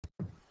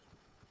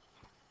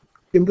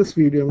In this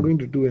video, I'm going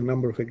to do a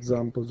number of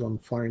examples on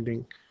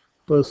finding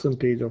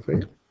percentage of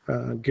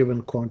a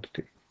given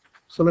quantity.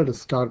 So let us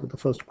start with the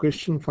first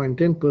question. Find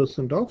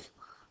 10% of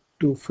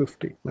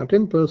 250. Now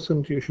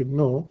 10% you should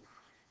know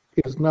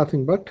is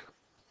nothing but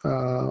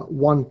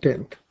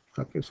 1/10.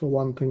 Okay, so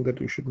one thing that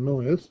you should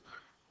know is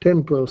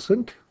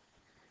 10%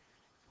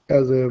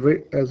 as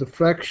a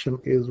fraction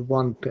is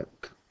 1/10.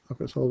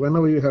 Okay, so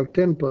whenever you have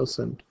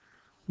 10%,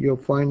 you're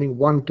finding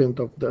 1/10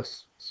 of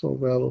this. So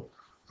well,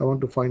 I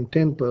want to find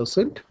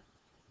 10%,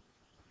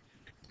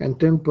 and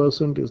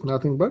 10% is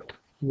nothing but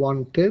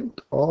 1/10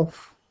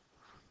 of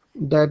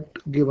that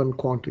given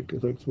quantity.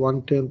 So it's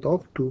 1/10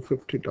 of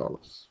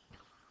 $250.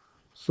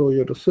 So you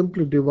have to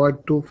simply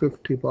divide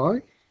 250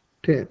 by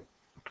 10.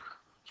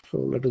 So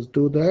let us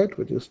do that,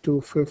 which is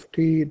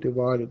 250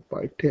 divided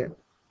by 10.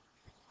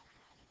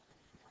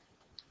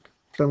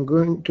 So I'm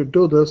going to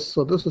do this.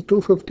 So this is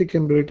 250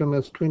 can be written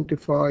as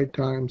 25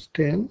 times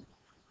 10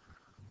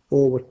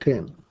 over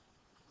 10.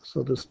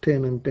 So this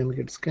 10 and 10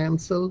 gets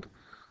cancelled.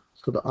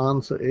 So the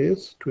answer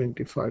is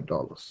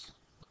 $25.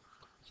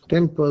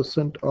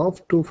 10%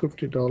 of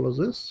 $250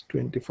 is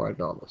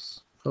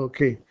 $25.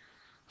 Okay,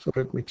 so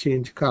let me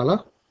change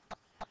color.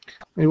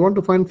 We want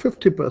to find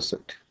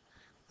 50%.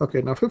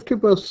 Okay, now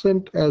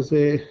 50% as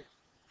a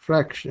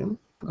fraction,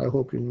 I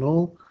hope you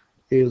know,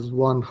 is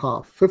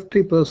 1/2.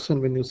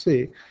 50% when you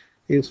say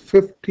is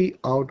 50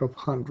 out of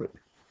 100.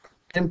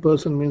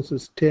 10% means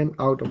it's 10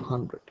 out of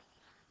 100.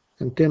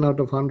 And 10 out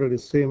of 100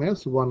 is same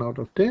as 1 out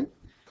of 10.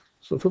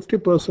 So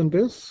 50%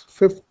 is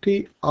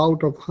 50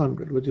 out of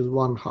 100, which is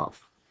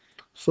 1/2.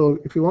 So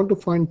if you want to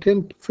find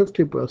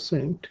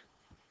 50%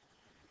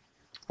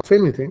 of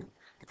anything,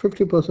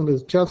 50%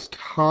 is just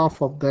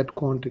half of that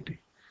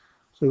quantity.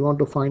 So you want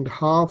to find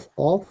half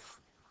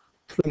of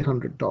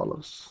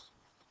 $300.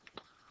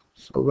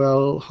 So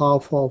well,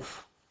 half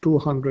of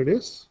 200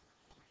 is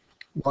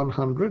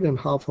 100, and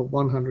half of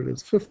 100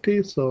 is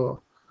 50.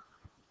 So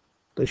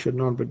this should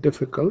not be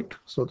difficult.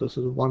 So this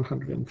is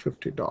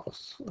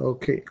 $150.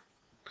 Okay,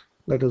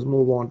 let us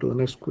move on to the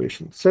next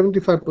question.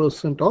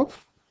 75%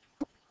 of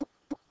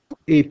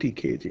 80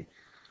 kg.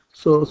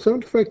 So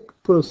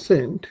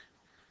 75%,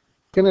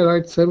 can I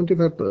write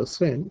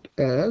 75%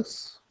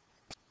 as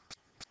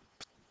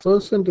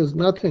percent is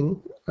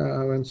nothing.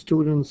 When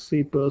students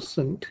see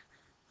percent,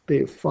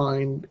 they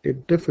find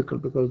it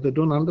difficult because they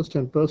don't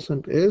understand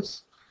percent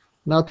is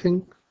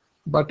nothing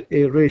but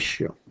a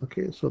ratio.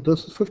 Okay, so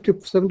this is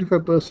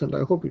 75%.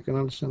 I hope you can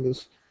understand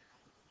this.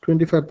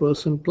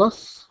 25%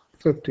 plus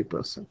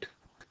 50%.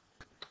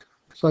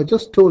 So I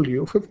just told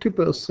you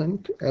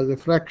 50% as a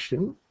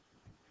fraction,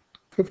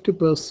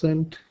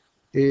 50%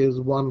 is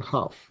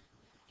 1/2.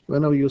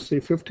 Whenever you say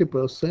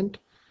 50%,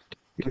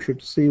 you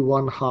should see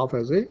 1/2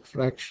 as a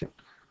fraction.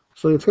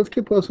 So if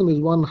 50% is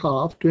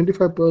 1/2,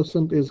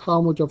 25% is how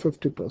much of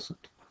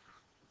 50%?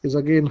 Is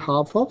again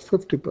half of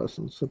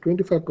 50%. So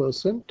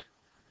 25%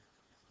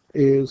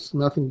 is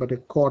nothing but a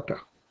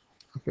quarter.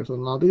 Okay, so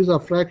now these are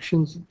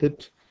fractions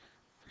that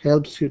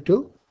helps you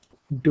to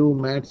do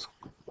maths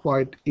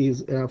quite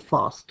easy,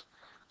 fast.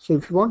 So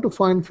if you want to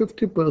find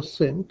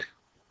 50%,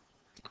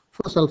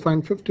 first I'll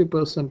find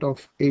 50%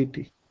 of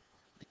 80.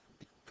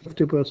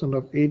 50%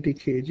 of 80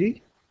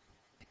 kg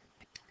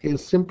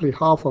is simply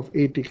half of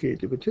 80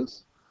 kg, which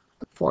is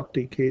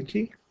 40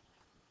 kg.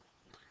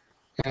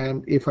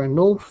 And if I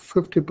know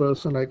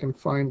 50%, I can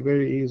find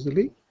very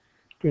easily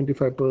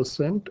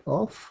 25%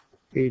 of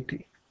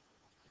 80.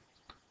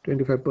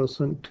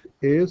 25%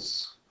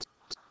 is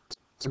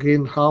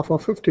again half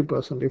of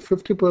 50%. If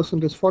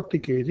 50% is 40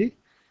 kg,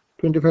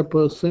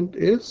 25%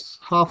 is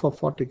half of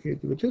 40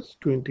 kg, which is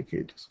 20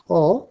 kgs.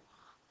 Or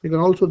you can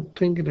also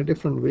think in a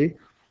different way.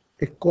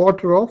 A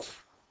quarter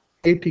of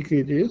 80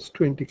 kg is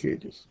 20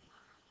 kgs.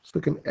 So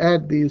you can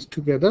add these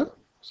together.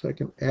 So I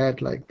can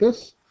add like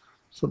this.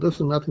 So this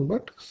is nothing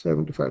but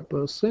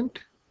 75%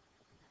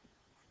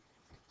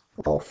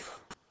 of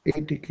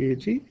 80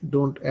 kg.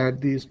 Don't add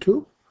these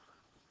two.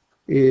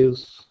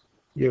 Is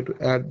you have to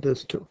add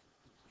this too.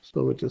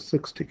 So which is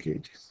 60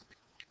 kgs.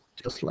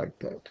 Just like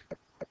that.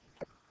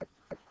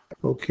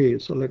 Okay,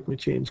 so let me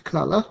change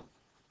color.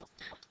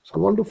 So I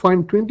want to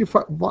find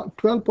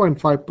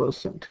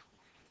 12.5%.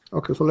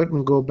 Okay, so let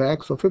me go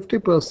back. So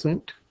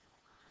 50%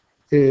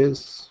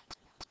 is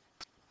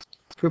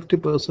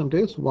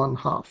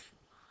 1/2.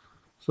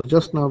 So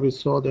just now we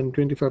saw then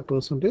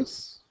 25%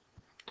 is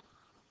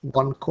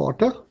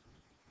 1/4.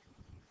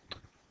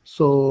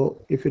 So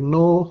if you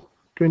know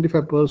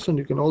 25%,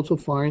 you can also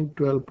find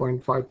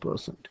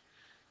 12.5%.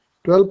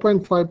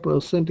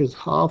 12.5% is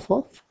half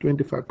of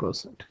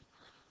 25%.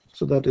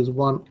 So that is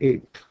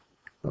 1/8.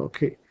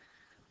 Okay.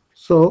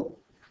 So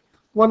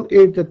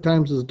 1/8 at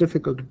times is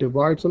difficult to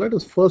divide. So let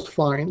us first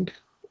find,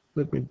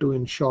 let me do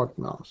in short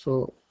now.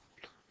 So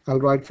I'll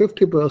write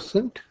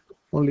 50%,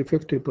 only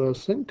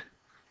 50%,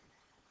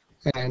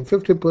 and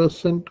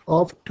 50%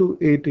 of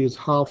 280 is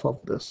half of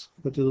this,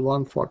 which is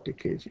 140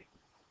 kg.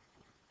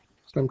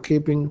 So I'm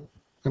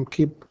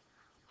keep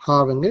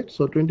halving it.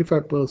 So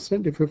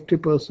 25%, if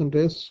 50%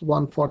 is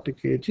 140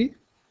 kg,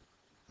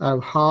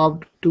 I've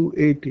halved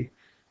 280,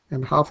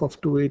 and half of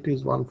 280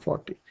 is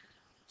 140.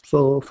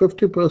 So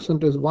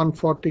 50% is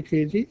 140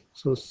 kg,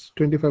 so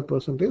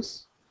 25%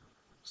 is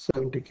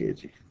 70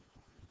 kg.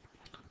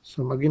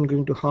 So I'm again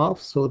going to half,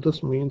 so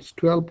this means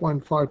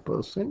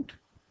 12.5%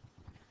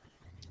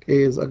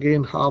 is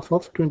again half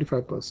of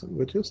 25%,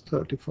 which is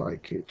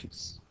 35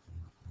 kgs.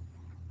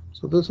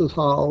 So this is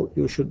how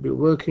you should be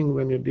working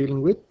when you're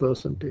dealing with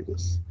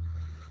percentages.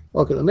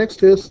 Okay, the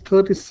next is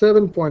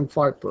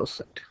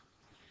 37.5%.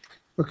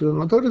 Okay,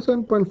 now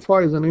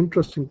 37.5 is an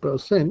interesting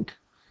percent.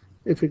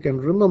 If you can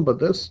remember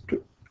this,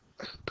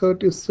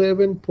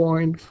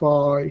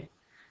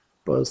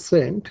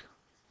 37.5%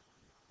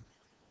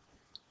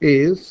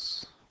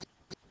 is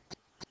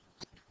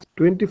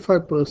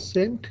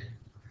 25%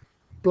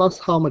 plus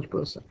how much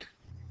percent?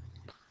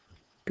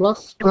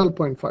 Plus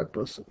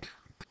 12.5%.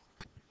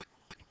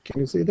 Can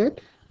you see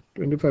that?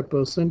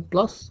 25%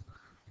 plus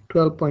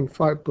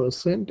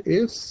 12.5%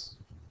 is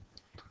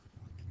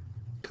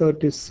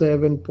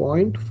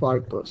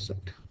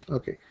 37.5%.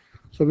 Okay,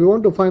 so we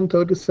want to find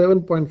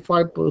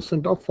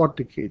 37.5% of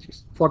 40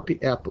 kgs,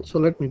 40 apples. So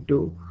let me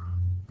do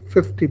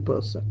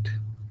 50%.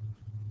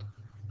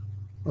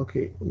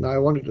 Okay, now I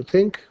want you to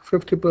think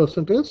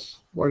 50% is,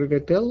 what did I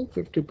tell?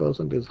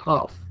 50% is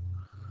half.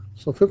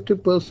 So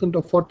 50%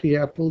 of 40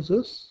 apples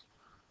is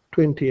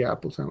 20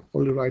 apples. I'll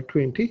only write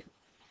 20.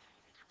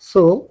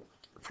 So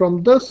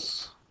from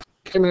this,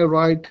 can I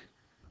write,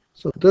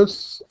 so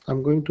this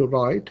I'm going to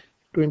write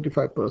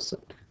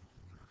 25%.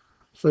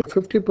 So if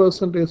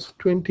 50% is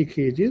 20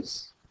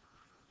 kgs,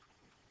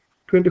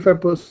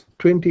 25%,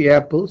 20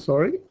 apples,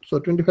 sorry. So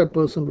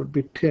 25% would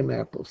be 10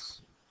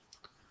 apples.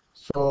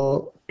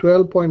 So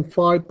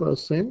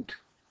 12.5%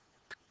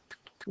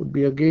 would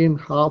be again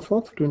half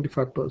of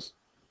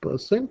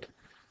 25%,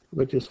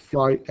 which is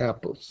 5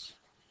 apples.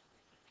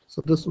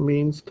 So this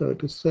means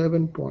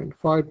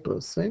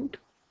 37.5%.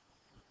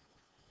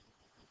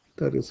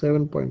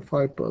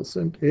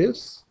 37.5%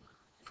 is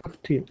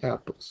 15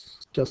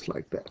 apples, just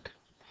like that.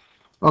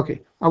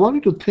 Okay, I want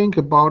you to think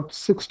about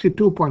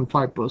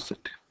 62.5%.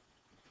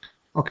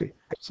 Okay,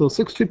 so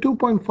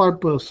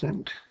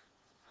 62.5%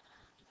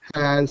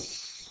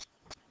 has,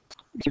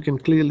 you can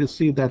clearly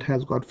see that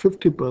has got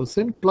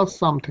 50% plus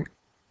something.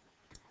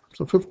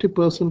 So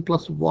 50%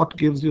 plus what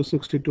gives you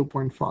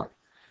 62.5?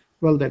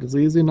 Well, that is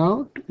easy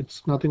now.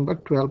 It's nothing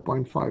but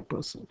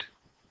 12.5%.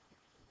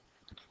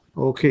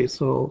 Okay,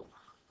 so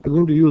we're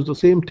going to use the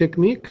same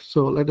technique.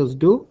 So let us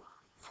do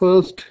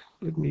first,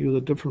 let me use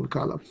a different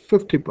color,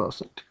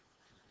 50%.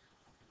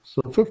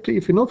 So 50,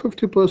 if you know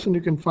 50%,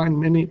 you can find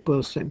many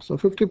percent. So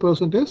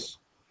 50% is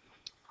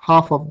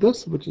half of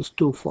this, which is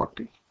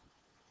 240.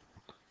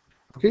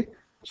 Okay,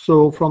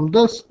 so from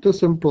this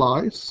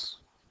implies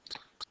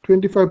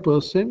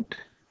 25%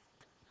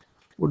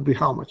 would be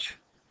how much?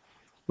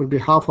 Would be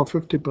half of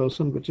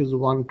 50%, which is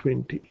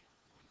 120.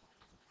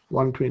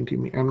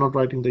 120. I'm not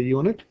writing the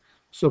unit.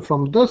 So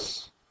from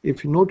this,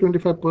 if you know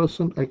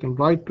 25%, I can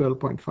write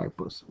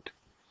 12.5%.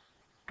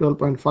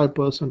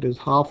 12.5% is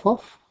half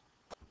of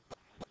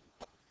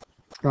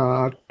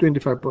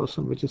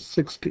 25%, which is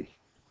 60.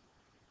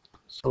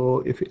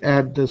 So if you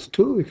add this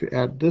to, which is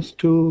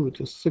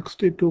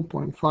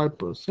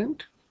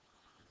 62.5%,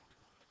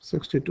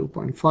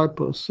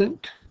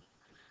 62.5%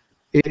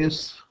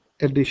 is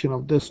addition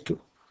of this two,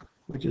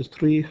 which is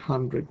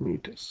 300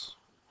 meters.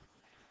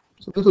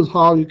 So this is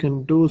how you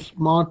can do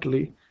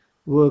smartly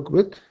work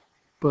with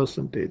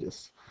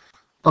percentages.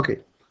 Okay,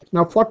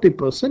 now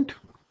 40%.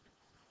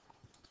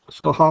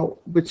 So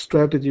which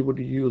strategy would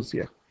you use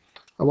here?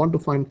 I want to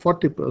find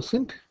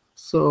 40%.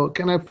 So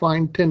can I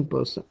find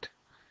 10%?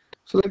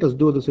 So let us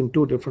do this in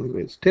two different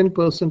ways.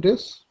 10%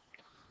 is,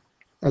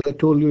 as I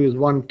told you, is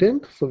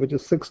 1/10, so which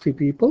is 60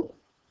 people.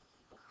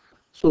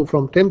 So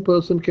from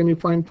 10%, can you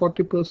find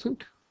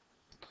 40%?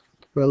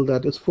 Well,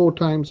 that is 4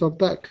 times of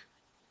that.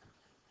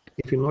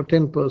 If you know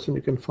 10%,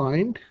 you can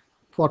find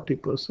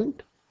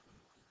 40%.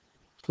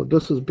 So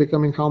this is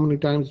becoming how many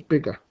times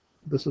bigger?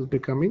 This is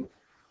becoming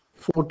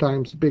 4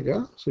 times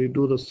bigger. So you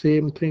do the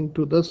same thing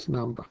to this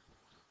number.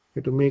 You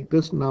have to make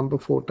this number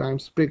 4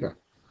 times bigger.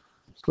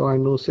 So I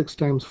know 6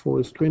 times 4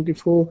 is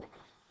 24.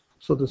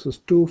 So this is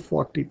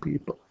 240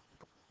 people.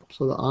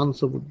 So the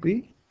answer would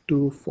be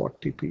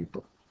 240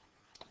 people.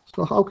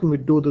 So how can we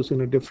do this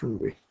in a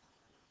different way?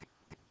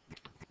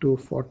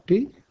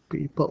 240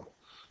 people.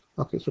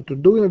 Okay, so to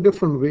do in a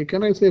different way,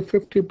 can I say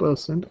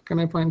 50%? Can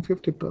I find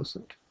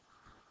 50%?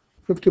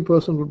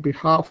 50% would be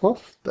half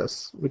of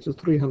this, which is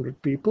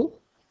 300 people.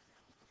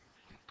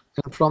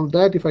 And from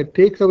that, if I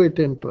take away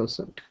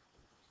 10%,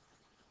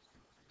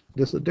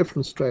 this is a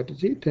different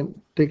strategy.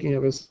 Taking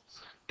away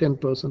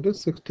 10%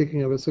 is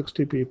taking away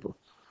 60 people.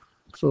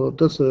 So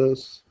this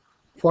is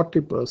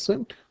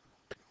 40%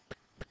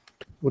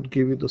 would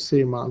give you the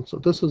same answer.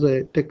 This is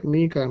a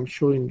technique I'm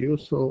showing you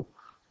so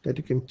that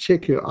you can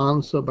check your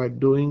answer by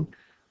doing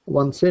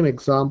one same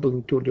example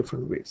in 2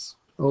 different ways.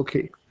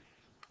 Okay,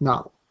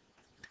 now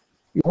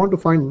you want to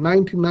find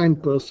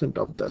 99%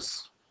 of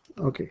this.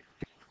 Okay,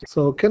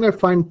 so can I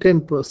find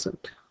 10%?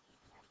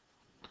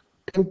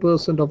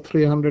 10% of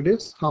 300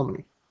 is how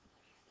many?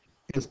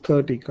 Is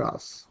 30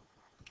 cars.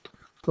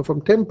 So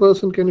from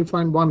 10%, can you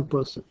find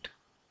 1%?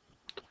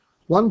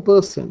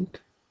 1%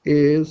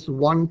 is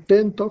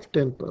 1/10 of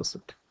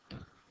 10%.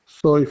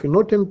 So if you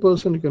know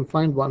 10%, you can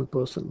find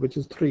 1%, which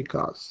is 3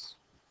 cars.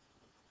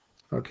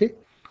 Okay.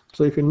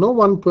 So if you know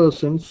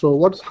 1%, so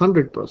what's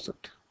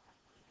 100%?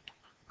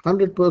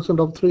 100%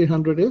 of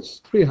 300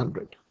 is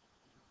 300.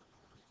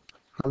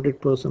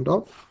 100%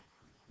 of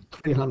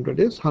 300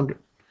 is 100.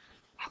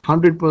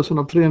 100%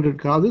 of 300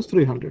 cars is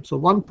 300. So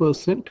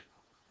 1%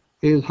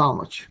 is how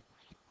much?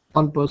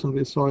 1%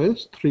 we saw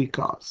is 3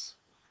 cars.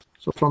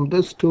 So from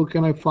this 2,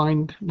 can I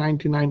find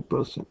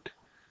 99%?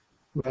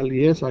 Well,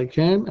 yes, I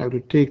can. I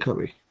will take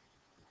away.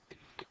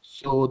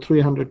 So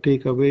 300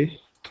 take away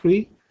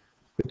 3,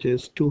 which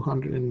is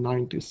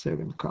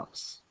 297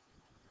 cars.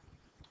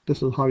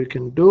 This is how you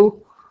can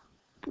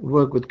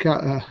work with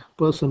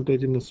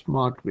percentage in a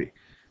smart way.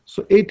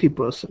 So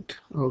 80%.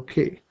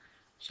 Okay.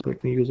 So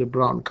let me use a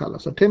brown color.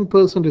 So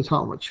 10% is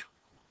how much?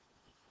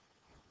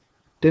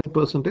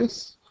 10%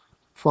 is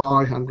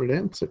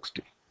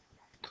 560.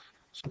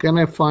 So can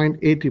I find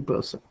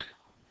 80%?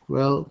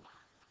 Well,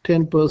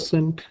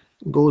 10%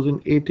 goes in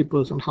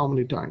 80% how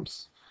many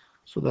times?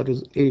 So that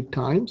is 8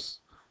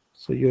 times.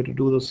 So you have to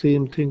do the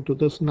same thing to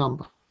this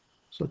number.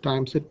 So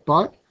times it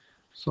by,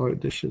 sorry,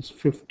 this is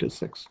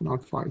 56,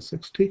 not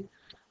 560.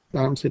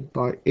 Times it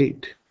by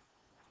 8.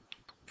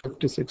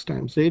 56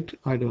 times 8,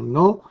 I don't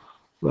know.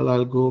 Well,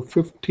 I'll go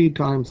 50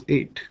 times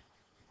 8.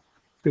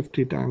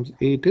 50 times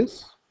 8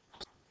 is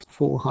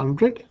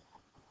 400.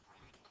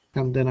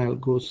 And then I'll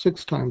go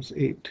 6 times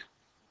 8,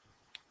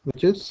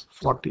 which is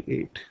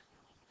 48.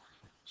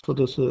 So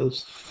this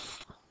is,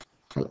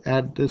 I'll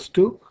add this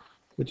to,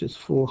 which is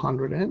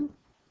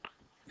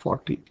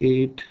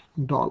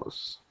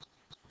 $448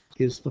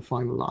 is the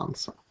final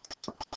answer.